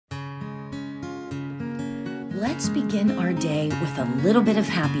Let's begin our day with a little bit of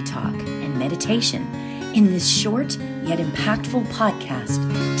happy talk and meditation in this short yet impactful podcast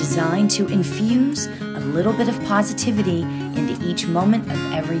designed to infuse a little bit of positivity into each moment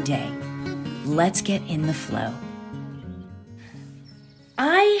of every day. Let's get in the flow.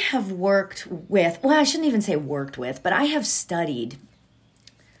 I have worked with, I shouldn't even say worked with, but I have studied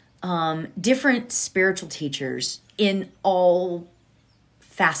different spiritual teachers in all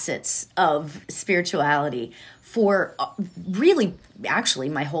facets of spirituality for really actually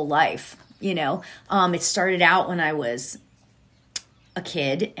my whole life. It started out when I was a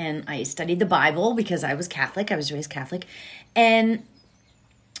kid and I studied the Bible because I was Catholic. I was raised Catholic. And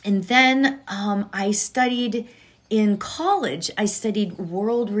then I studied in college. I studied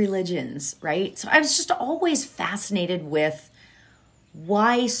world religions, right? So I was just always fascinated with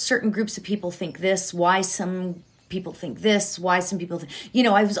why certain groups of people think this, why some people think this, why some people think,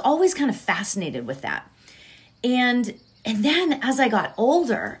 I was always kind of fascinated with that. And then as I got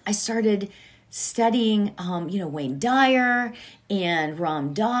older, I started studying, Wayne Dyer and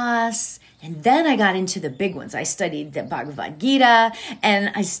Ram Dass. And then I got into the big ones. I studied the Bhagavad Gita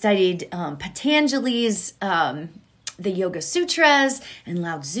and I studied Patanjali's, the Yoga Sutras and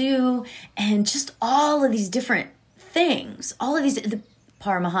Lao Tzu and just all of these different things, the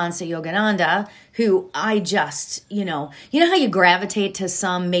Paramahansa Yogananda, who I just, how you gravitate to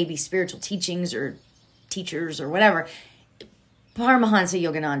some maybe spiritual teachings or teachers or whatever. Paramahansa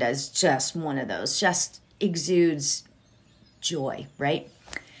Yogananda is just one of those, just exudes joy, right?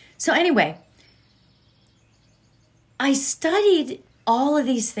 So anyway, I studied all of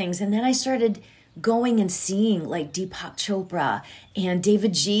these things and then I started going and seeing like Deepak Chopra and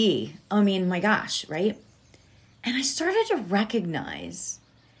David G. I mean, my gosh, right? And I started to recognize,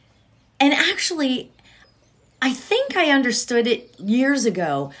 and actually, I think I understood it years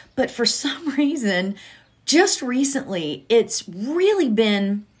ago, but for some reason, just recently, it's really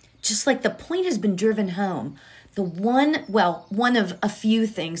been just like the point has been driven home. One of a few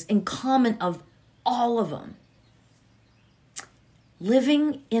things in common of all of them.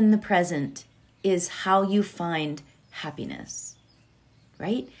 Living in the present is how you find happiness,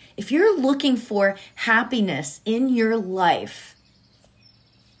 right? If you're looking for happiness in your life,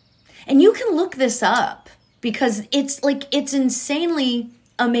 and you can look this up because it's insanely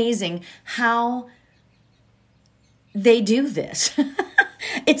amazing how they do this.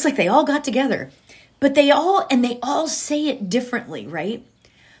 It's like they all got together, but they all say it differently, right?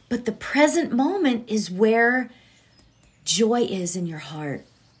 But the present moment is where joy is in your heart.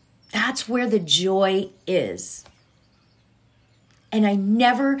 That's where the joy is. And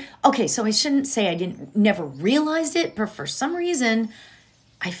so I shouldn't say I never realized it, but for some reason,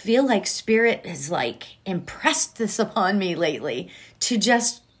 I feel like Spirit has impressed this upon me lately to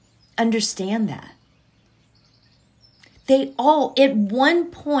just understand that. They all, at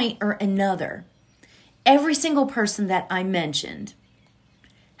one point or another, every single person that I mentioned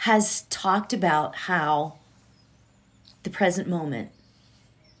has talked about how the present moment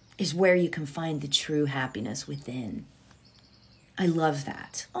is where you can find the true happiness within. I love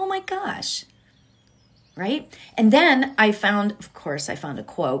that. Oh my gosh. Right? And then I found a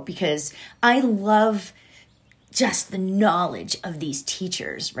quote because I love just the knowledge of these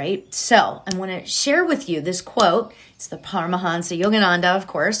teachers, right? So I want to share with you this quote. It's the Paramahansa Yogananda, of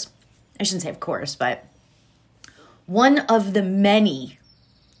course. I shouldn't say of course, but one of the many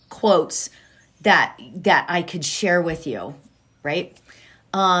quotes that I could share with you, right?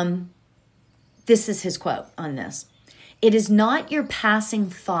 This is his quote on this. It is not your passing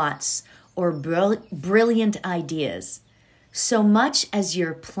thoughts or brilliant ideas so much as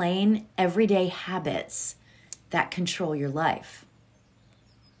your plain everyday habits that control your life.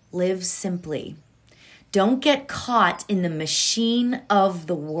 Live simply. Don't get caught in the machine of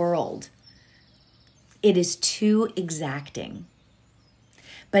the world. It is too exacting.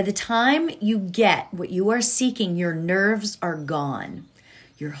 By the time you get what you are seeking, your nerves are gone.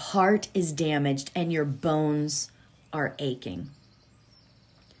 Your heart is damaged and your bones are aching.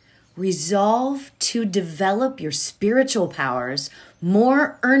 Resolve to develop your spiritual powers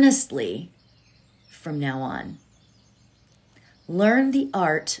more earnestly from now on. Learn the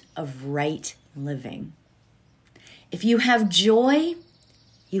art of right living. If you have joy,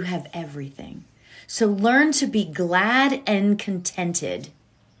 you have everything. So learn to be glad and contented.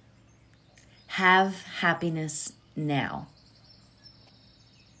 Have happiness now.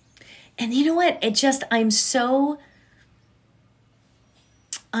 And you know what?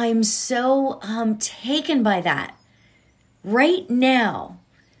 I'm so taken by that. Right now,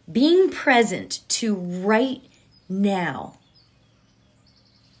 being present to right now.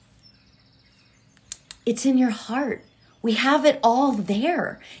 It's in your heart. We have it all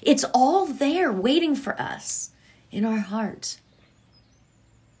there. It's all there waiting for us in our heart.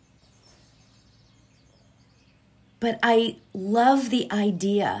 But I love the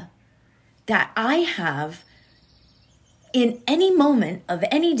idea that I have, in any moment of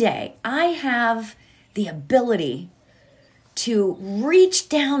any day, I have the ability to reach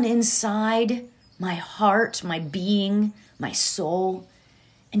down inside my heart, my being, my soul,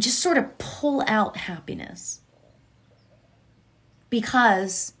 and just sort of pull out happiness.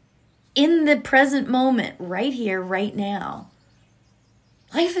 Because in the present moment, right here, right now,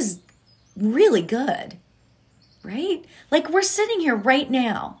 life is really good, right? Like we're sitting here right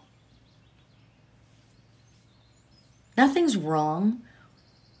now. Nothing's wrong.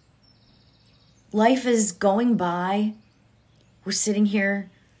 Life is going by. We're sitting here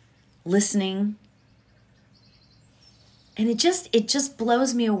listening. And it just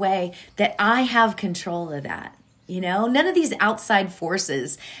blows me away that I have control of that. None of these outside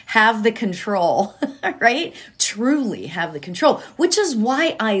forces have the control, right? Truly have the control, which is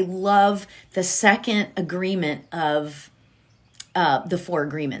why I love the second agreement of the 4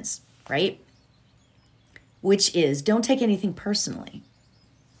 agreements, right? Which is don't take anything personally,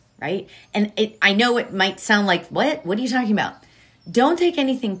 right? And I know it might sound like, what? What are you talking about? Don't take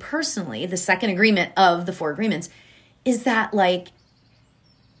anything personally. The second agreement of the 4 agreements is that like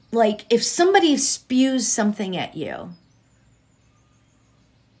if somebody spews something at you,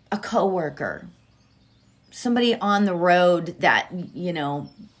 a coworker, somebody on the road that,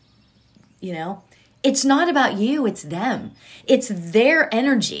 it's not about you, it's them. It's their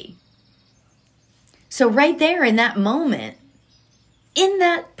energy. So right there in that moment, in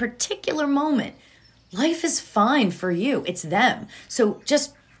that particular moment, life is fine for you. It's them. So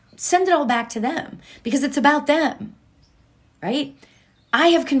just send it all back to them because it's about them, right? I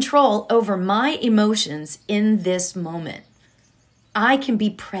have control over my emotions in this moment. I can be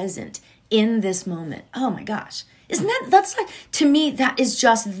present in this moment. Oh my gosh. That's like, to me, that is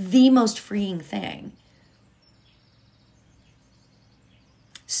just the most freeing thing.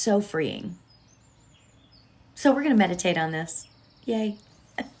 So freeing. So we're going to meditate on this. Yay.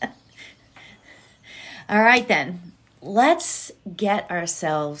 All right, then. Let's get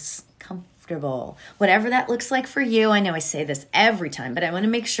ourselves comfortable. Whatever that looks like for you. I know I say this every time, but I want to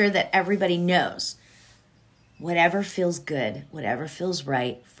make sure that everybody knows whatever feels good, whatever feels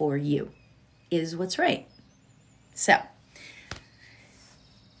right for you is what's right. So,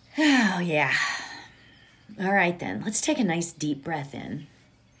 oh yeah. All right, then. Let's take a nice deep breath in.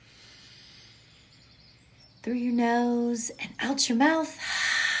 Through your nose and out your mouth.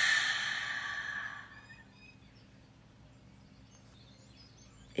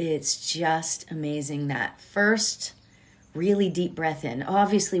 It's just amazing that first really deep breath in.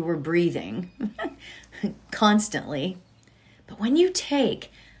 Obviously, we're breathing constantly. But when you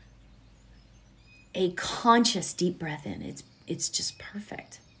take a conscious deep breath in, it's just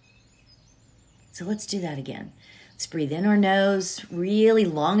perfect. So let's do that again. Let's breathe in our nose, really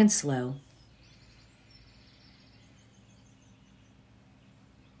long and slow.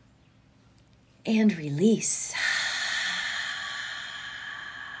 And release.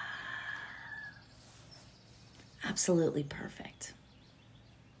 Absolutely perfect.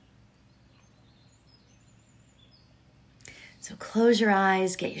 So close your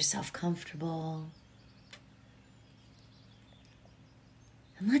eyes, get yourself comfortable.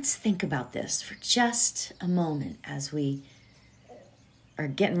 And let's think about this for just a moment as we are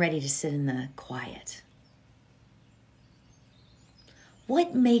getting ready to sit in the quiet.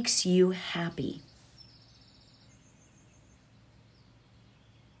 What makes you happy?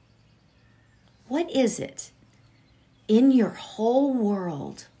 What is it in your whole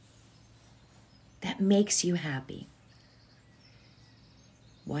world that makes you happy?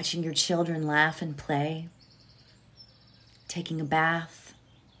 Watching your children laugh and play, taking a bath,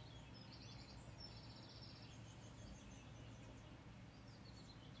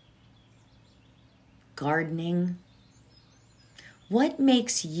 gardening. What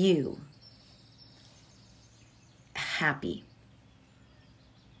makes you happy?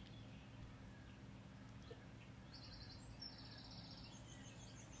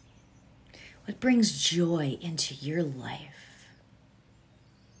 What brings joy into your life?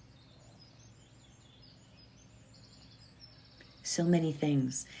 So many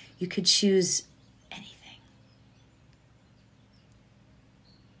things. You could choose anything.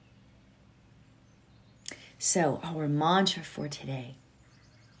 So our mantra for today,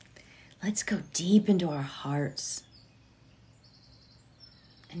 let's go deep into our hearts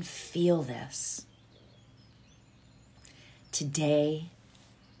and feel this. Today,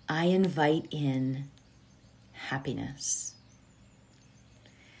 I invite in happiness.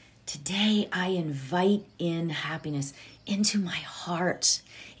 Today, I invite in happiness into my heart,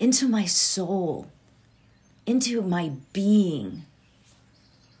 into my soul, into my being.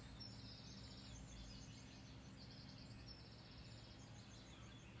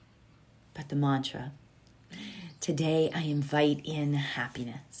 But the mantra, today I invite in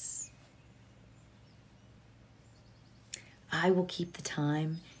happiness. I will keep the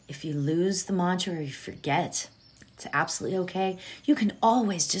time. If you lose the mantra or you forget, it's absolutely okay. You can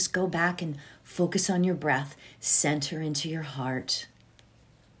always just go back and focus on your breath, center into your heart.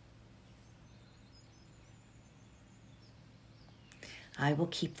 I will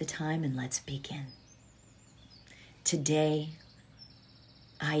keep the time and let's begin. Today,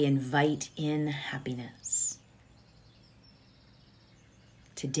 I invite in happiness.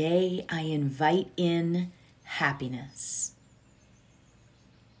 Today, I invite in happiness.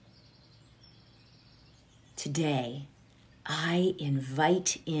 Today, I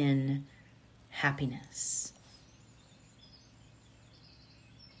invite in happiness.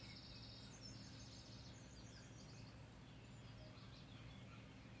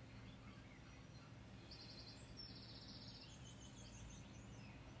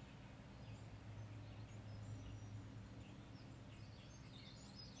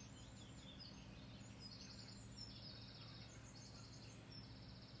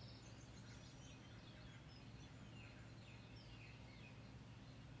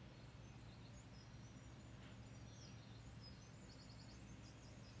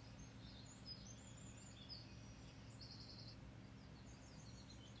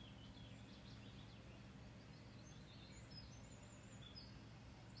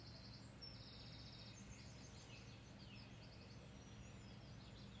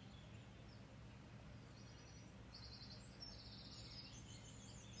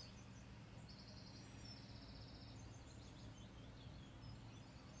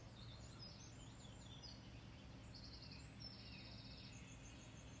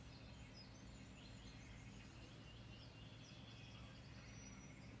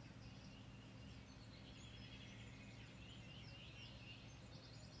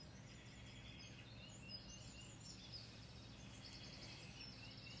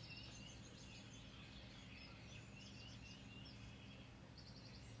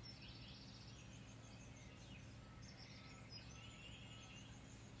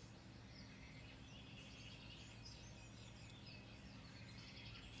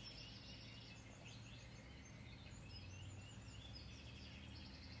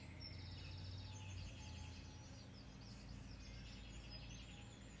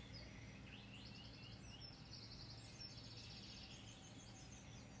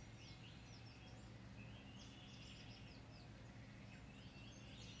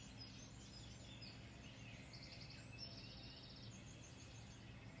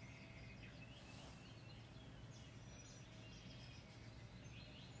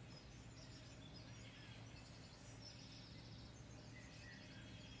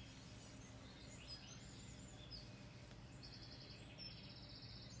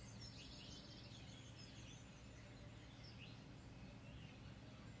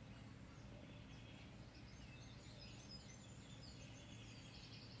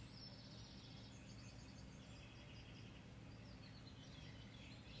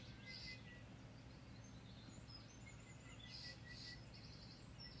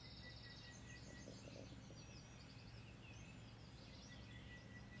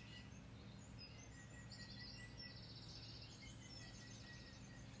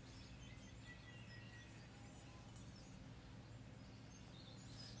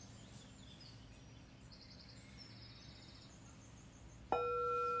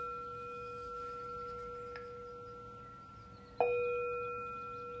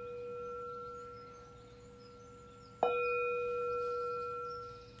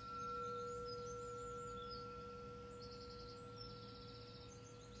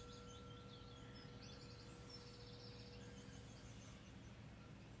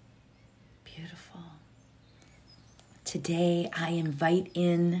 Beautiful. Today, I invite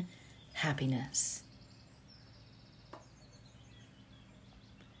in happiness.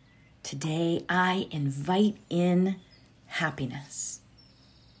 Today, I invite in happiness.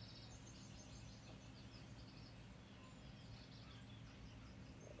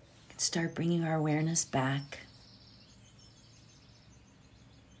 Start bringing our awareness back.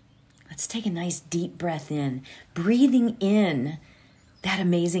 Let's take a nice deep breath in, breathing in that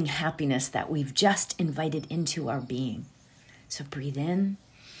amazing happiness that we've just invited into our being. So breathe in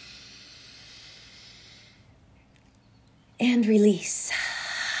and release.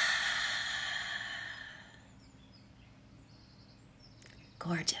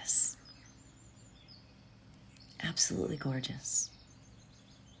 Gorgeous. Absolutely gorgeous.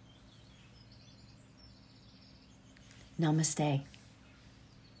 Namaste.